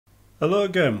Hello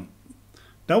again.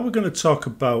 Now we're going to talk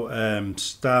about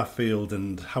Starfield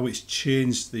and how it's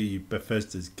changed the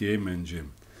Bethesda's game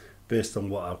engine based on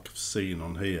what I've seen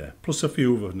on here, plus a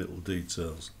few other little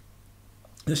details.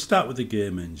 Let's start with the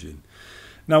game engine.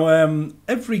 Now,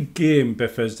 every game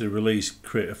Bethesda released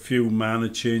create a few minor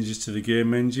changes to the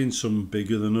game engine, some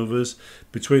bigger than others.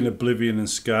 Between Oblivion and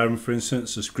Skyrim, for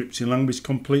instance, the scripting language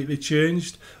completely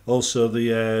changed. Also,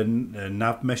 the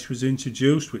nav mesh was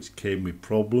introduced, which came with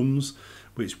problems,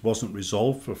 which wasn't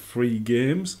resolved for free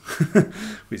games,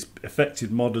 which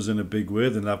affected modders in a big way,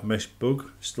 the nav mesh bug.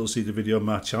 Still see the video on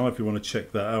my channel if you want to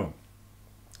check that out.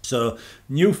 So,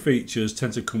 new features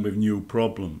tend to come with new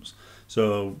problems.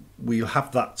 So we'll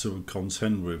have that to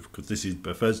contend with, because this is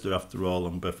Bethesda after all,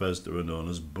 and Bethesda are known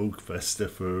as Bugfesta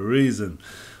for a reason.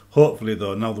 Hopefully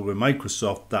though, now that we're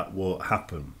Microsoft, that won't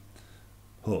happen.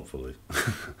 Hopefully.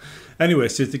 Anyway,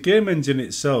 so the game engine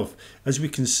itself, as we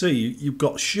can see, you've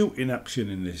got shooting action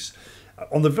in this.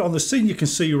 On the scene you can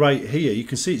see right here, you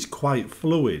can see it's quite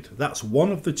fluid. That's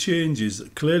one of the changes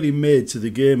that clearly made to the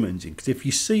game engine. Because if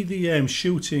you see the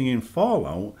shooting in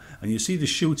Fallout, and you see the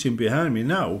shooting behind me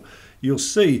now, you'll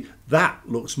see that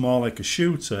looks more like a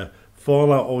shooter.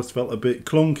 Fallout always felt a bit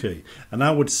clunky. And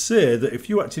I would say that if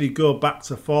you actually go back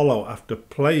to Fallout after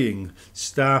playing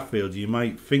Starfield, you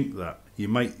might think that. You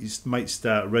might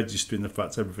start registering the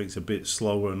fact everything's a bit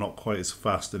slower and not quite as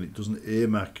fast, and it doesn't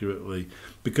aim accurately.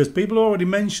 Because people already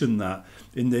mentioned that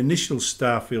in the initial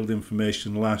Starfield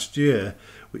information last year,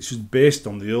 which was based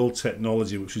on the old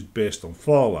technology, which was based on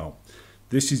Fallout.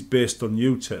 This is based on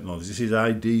new technology. This is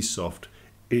ID soft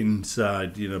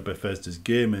inside, Bethesda's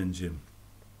game engine.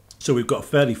 So we've got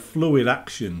fairly fluid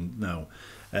action now.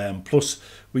 Plus,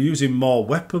 we're using more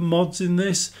weapon mods in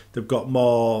this. They've got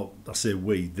more, I say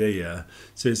we, there.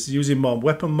 So it's using more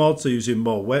weapon mods, they're using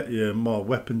more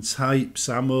weapon types,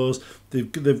 ammos.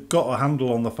 They've got a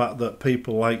handle on the fact that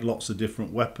people like lots of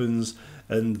different weapons,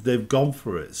 and they've gone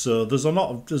for it. So there's a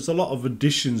lot of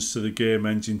additions to the game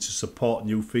engine to support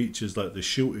new features like the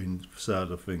shooting side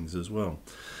of things as well.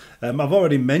 I've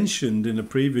already mentioned in a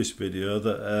previous video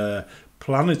that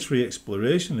planetary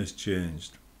exploration has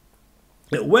changed.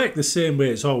 It worked the same way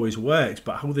it's always worked,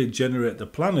 but how they generate the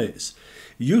planets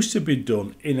used to be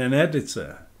done in an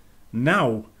editor.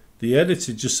 Now, the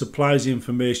editor just supplies the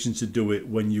information to do it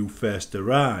when you first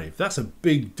arrive. That's a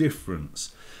big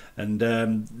difference. And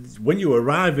when you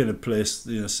arrive in a place,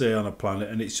 say on a planet,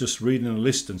 and it's just reading a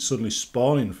list and suddenly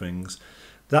spawning things,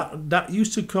 that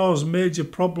used to cause major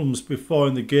problems before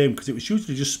in the game, because it was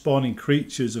usually just spawning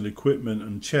creatures and equipment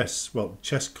and chests, well,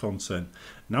 chest content.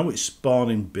 Now it's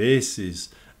spawning bases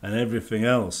and everything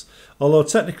else. Although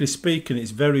technically speaking,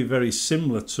 it's very, very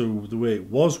similar to the way it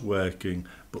was working,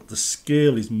 but the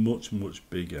scale is much, much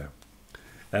bigger.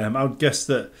 I would guess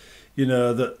that,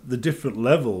 that the different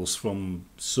levels from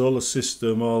solar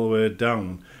system all the way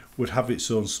down would have its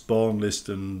own spawn list,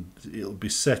 and it'll be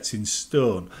set in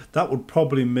stone. That would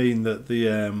probably mean that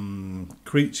the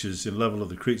creatures, the level of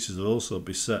the creatures, will also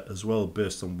be set as well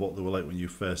based on what they were like when you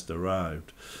first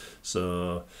arrived.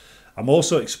 So I'm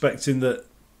also expecting that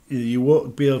you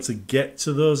won't be able to get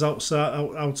to those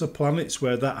outer planets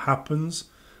where that happens,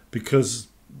 because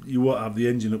you won't have the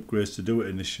engine upgrades to do it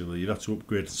initially. You'd have to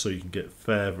upgrade so you can get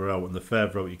further out, and the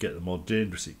further out you get, the more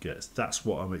dangerous it gets. That's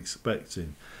what I'm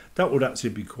expecting. That would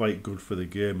actually be quite good for the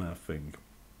game, I think.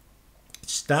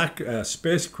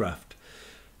 Spacecraft.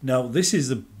 Now, this is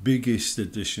the biggest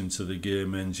addition to the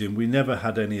game engine. We never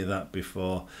had any of that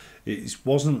before. It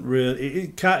wasn't really.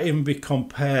 It can't even be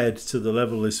compared to the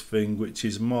levelist thing, which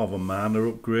is more of a minor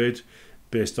upgrade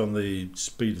based on the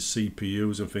speed of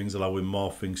CPUs and things, allowing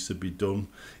more things to be done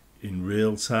in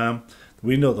real time.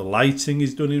 We know the lighting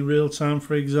is done in real time,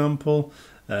 for example,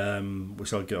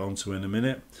 which I'll get onto in a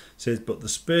minute. It says, but the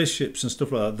spaceships and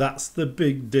stuff like that, that's the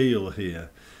big deal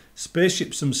here.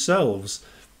 Spaceships themselves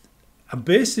are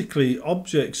basically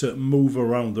objects that move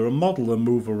around. They're a model that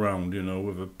move around,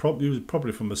 with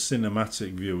probably from a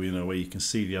cinematic view, where you can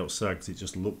see the outside, because it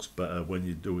just looks better when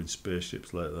you're doing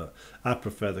spaceships like that. I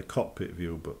prefer the cockpit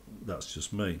view, but that's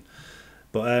just me.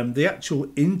 But the actual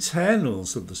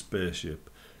internals of the spaceship,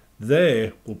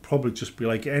 they will probably just be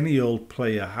like any old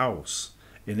player house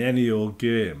in any old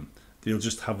game. They'll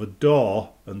just have a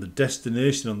door, and the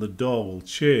destination on the door will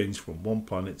change from one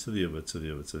planet to the other, to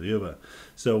the other, to the other.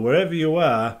 So wherever you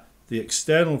are, the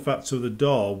external factor of the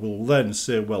door will then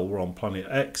say, well, we're on planet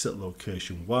X at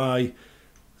location Y.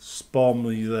 Spawn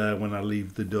me there when I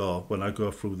leave the door, when I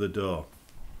go through the door.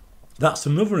 That's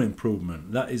another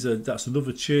improvement. That's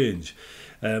another change.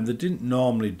 They didn't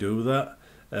normally do that.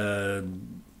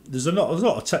 there's a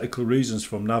lot of technical reasons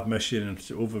from nav meshing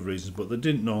and other reasons, but they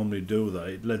didn't normally do that.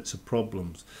 It led to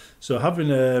problems. So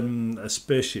having a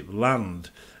spaceship land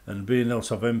and being able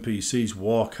to have NPCs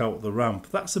walk out the ramp,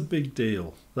 that's a big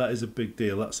deal. That is a big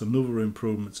deal. That's another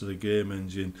improvement to the game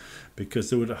engine, because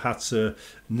they would have had to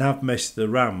nav mesh the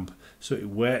ramp so it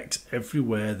works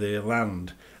everywhere they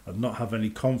land and not have any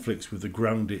conflicts with the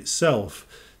ground itself,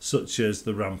 such as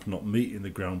the ramp not meeting the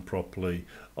ground properly,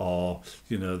 or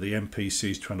the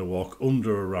NPCs trying to walk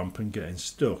under a ramp and getting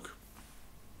stuck.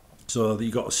 So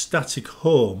you got a static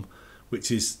home,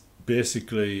 which is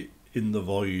basically in the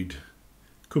void,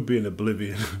 could be in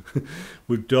oblivion,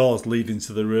 with doors leading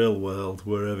to the real world,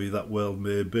 wherever that world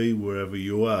may be, wherever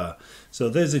you are. So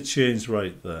there's a change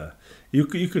right there. You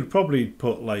could probably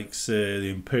put, like, say, the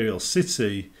Imperial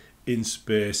City in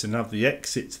space and have the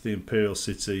exit to the Imperial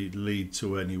City lead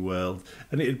to any world,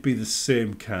 and it'd be the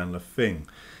same kind of thing.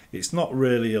 It's not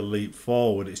really a leap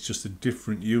forward, it's just a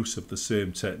different use of the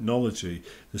same technology.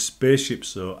 The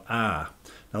spaceships, though, are.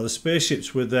 Now, the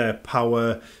spaceships with their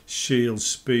power, shield,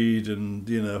 speed,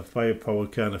 and firepower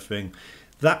kind of thing,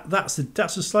 that's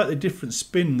a slightly different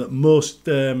spin that most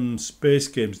space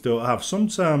games don't have.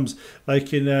 Sometimes,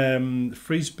 like in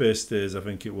Free Space Days, I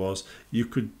think it was, you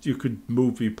could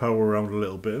move your power around a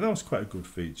little bit, and that was quite a good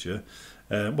feature.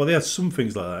 Well, they had some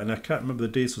things like that, and I can't remember the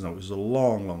details now. It was a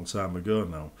long time ago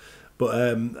now. But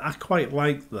I quite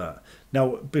like that.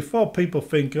 Now, before people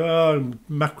think, oh,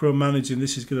 macro managing,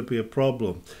 this is going to be a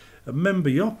problem, remember,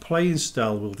 your playing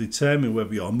style will determine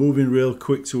whether you're moving real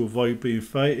quick to avoid being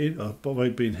fighting or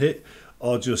avoid being hit,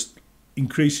 or just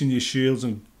increasing your shields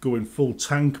and going full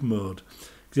tank mode.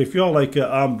 Because if you're like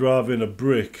I'm driving a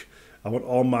brick, I want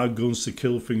all my guns to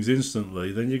kill things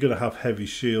instantly, then you're going to have heavy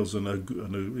shields and a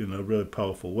really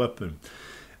powerful weapon.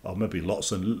 Or maybe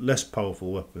lots and less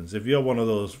powerful weapons. If you're one of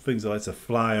those things that like to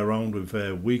fly around with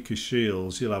weaker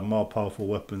shields, you'll have more powerful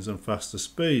weapons and faster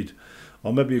speed.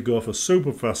 Or maybe you go for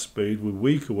super fast speed with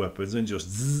weaker weapons and just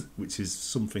zzz, which is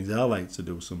some things I like to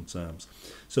do sometimes.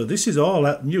 So this is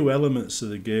all new elements to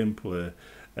the gameplay,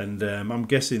 and I'm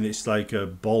guessing it's like a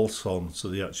bolt-on to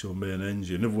the actual main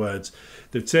engine. In other words,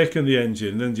 they've taken the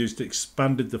engine and then just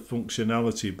expanded the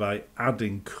functionality by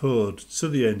adding code to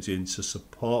the engine to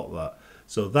support that.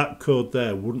 So that code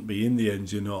there wouldn't be in the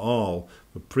engine at all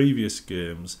for previous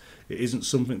games. It isn't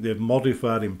something they've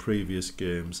modified in previous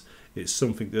games. It's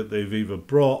something that they've either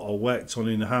brought or worked on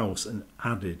in-house and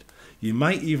added. You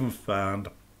might even find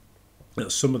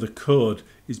that some of the code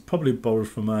is probably borrowed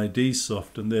from ID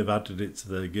Soft and they've added it to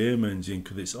their game engine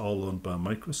because it's all owned by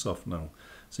Microsoft now.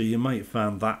 So you might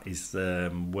find that is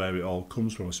where it all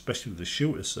comes from, especially the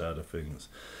shooter side of things.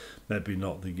 Maybe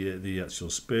not the actual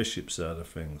spaceship side of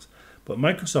things. But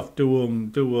Microsoft do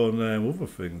own other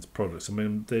things, products. I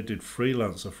mean, they did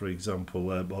Freelancer, for example,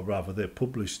 or rather, they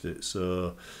published it.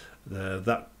 So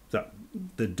that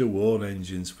they do own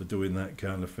engines for doing that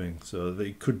kind of thing. So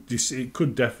it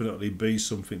could definitely be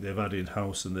something they've had in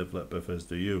house and they've let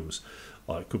Bethesda use,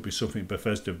 or it could be something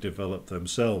Bethesda have developed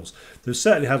themselves. They've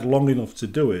certainly had long enough to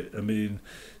do it. I mean,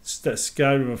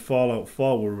 Skyrim and Fallout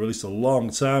 4 were released a long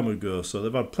time ago, so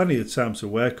they've had plenty of time to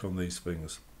work on these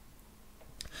things.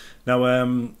 Now,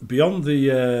 beyond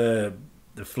the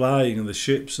flying and the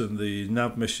ships and the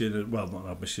nav mission, well, not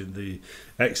nav mission, the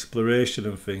exploration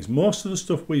and things, most of the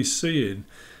stuff we're seeing,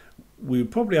 we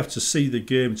probably have to see the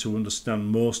game to understand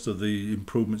most of the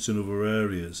improvements in other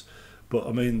areas. But,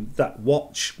 I mean, that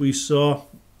watch we saw,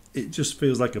 it just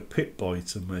feels like a Pip-Boy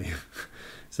to me.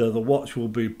 So the watch will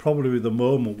be probably the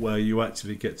moment where you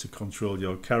actually get to control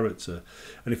your character.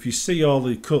 And if you see all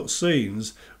the cut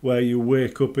scenes where you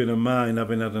wake up in a mine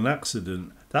having had an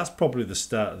accident, that's probably the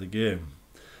start of the game.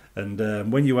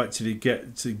 And when you actually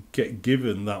get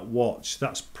given that watch,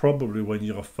 that's probably when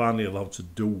you're finally allowed to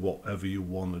do whatever you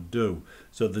want to do.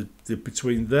 So the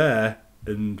between there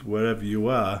and wherever you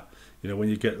are, when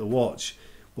you get the watch,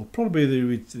 well, probably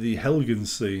the Helgen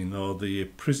scene or the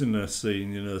prisoner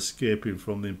scene, escaping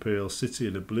from the Imperial City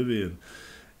in Oblivion,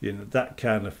 that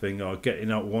kind of thing, or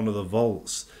getting out one of the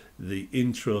vaults, the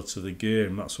intro to the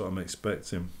game, that's what I'm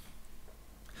expecting.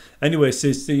 Anyway,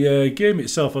 since the game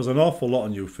itself has an awful lot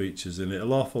of new features in it,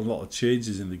 an awful lot of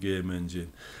changes in the game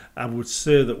engine, I would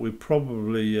say that we've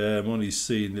probably only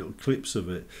seen little clips of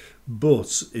it.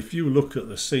 But if you look at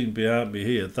the scene behind me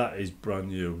here, that is brand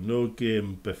new. No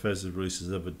game Bethesda release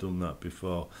has ever done that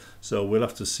before. So we'll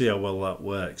have to see how well that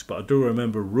works. But I do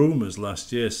remember rumours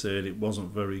last year saying it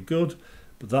wasn't very good,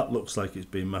 but that looks like it's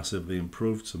been massively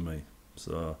improved to me.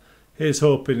 So here's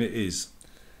hoping it is.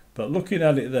 But looking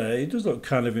at it there, it does look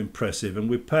kind of impressive, and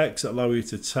with perks that allow you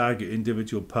to target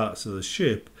individual parts of the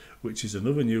ship which is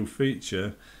another new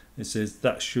feature. It says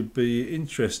that should be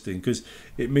interesting because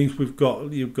it means you've got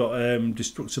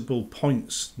destructible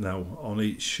points now on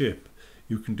each ship.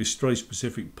 You can destroy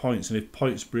specific points, and if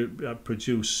points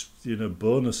produce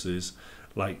bonuses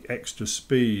like extra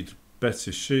speed,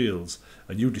 better shields,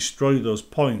 and you destroy those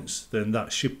points, then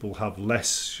that ship will have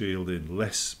less shielding,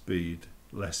 less speed,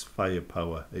 less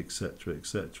firepower, etc.,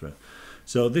 etc.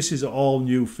 So this is all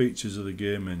new features of the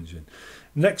game engine.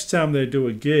 Next time they do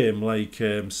a game like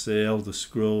say Elder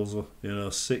Scrolls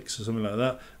 6 or something like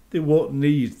that, they won't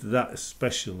need that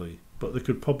especially, but they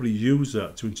could probably use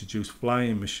that to introduce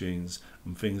flying machines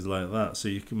and things like that. So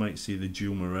you might see the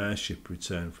Juma airship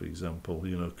return, for example,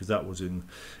 because it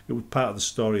was part of the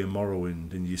story of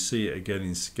Morrowind, and you see it again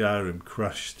in Skyrim,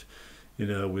 crashed,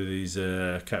 with these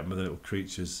I can't remember the little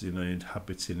creatures,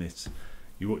 inhabiting it.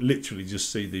 You literally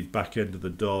just see the back end of the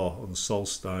door on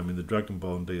Solstheim in the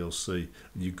Dragonborn DLC,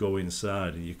 and you go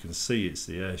inside and you can see it's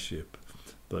the airship.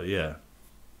 But yeah.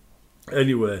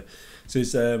 Anyway, so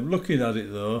it's looking at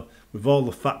it though, with all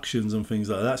the factions and things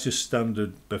like that, that's just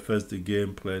standard Bethesda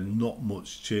gameplay, not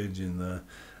much changing there.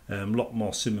 A lot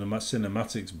more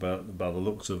cinematics by the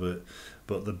looks of it,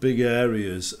 but the big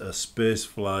areas are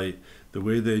Spaceflight, the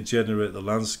way they generate the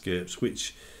landscapes,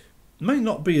 which might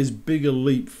not be as big a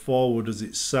leap forward as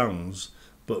it sounds,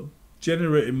 but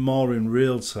generating more in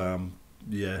real time,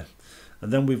 yeah.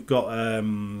 And then we've got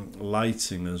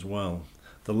lighting as well.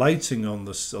 The lighting on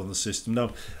the system.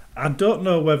 Now, I don't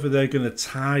know whether they're going to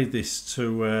tie this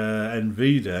to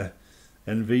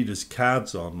Nvidia's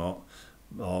cards or not,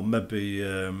 or maybe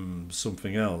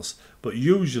something else. But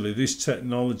usually this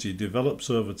technology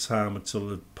develops over time until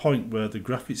the point where the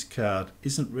graphics card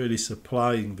isn't really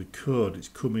supplying the code, it's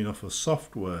coming off of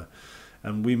software.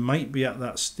 And we might be at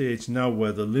that stage now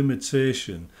where the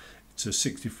limitation to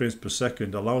 60 frames per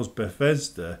second allows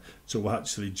Bethesda to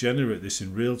actually generate this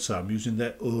in real time using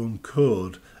their own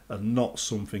code and not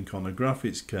something on a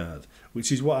graphics card,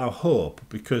 which is what I hope,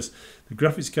 because the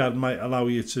graphics card might allow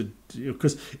you to,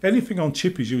 because anything on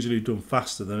chip is usually done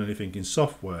faster than anything in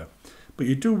software, but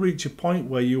you do reach a point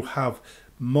where you have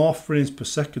more frames per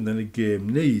second than a game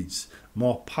needs,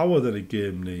 more power than a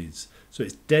game needs. So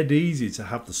it's dead easy to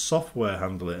have the software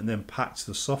handle it and then patch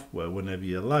the software whenever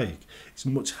you like. It's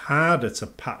much harder to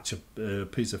patch a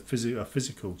piece of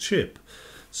physical chip.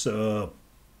 So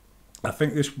I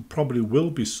think this probably will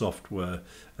be software,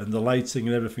 and the lighting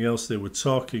and everything else they were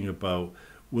talking about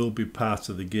will be part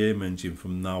of the game engine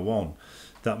from now on.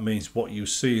 That means what you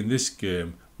see in this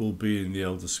game will be in the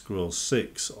Elder Scrolls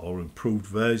 6 or improved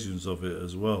versions of it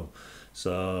as well.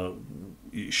 So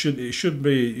you should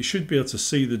be able to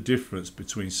see the difference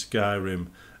between Skyrim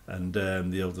and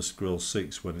the Elder Scrolls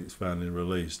 6 when it's finally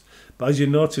released. But as you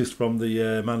noticed from the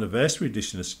anniversary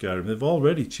edition of Skyrim, they've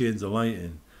already changed the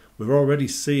lighting. We're already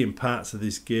seeing parts of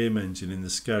this game engine in the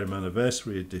Skyrim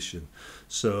Anniversary Edition.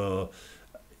 So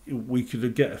we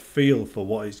could get a feel for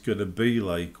what it's going to be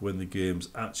like when the game's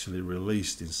actually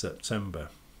released in September.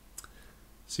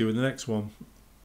 See you in the next one.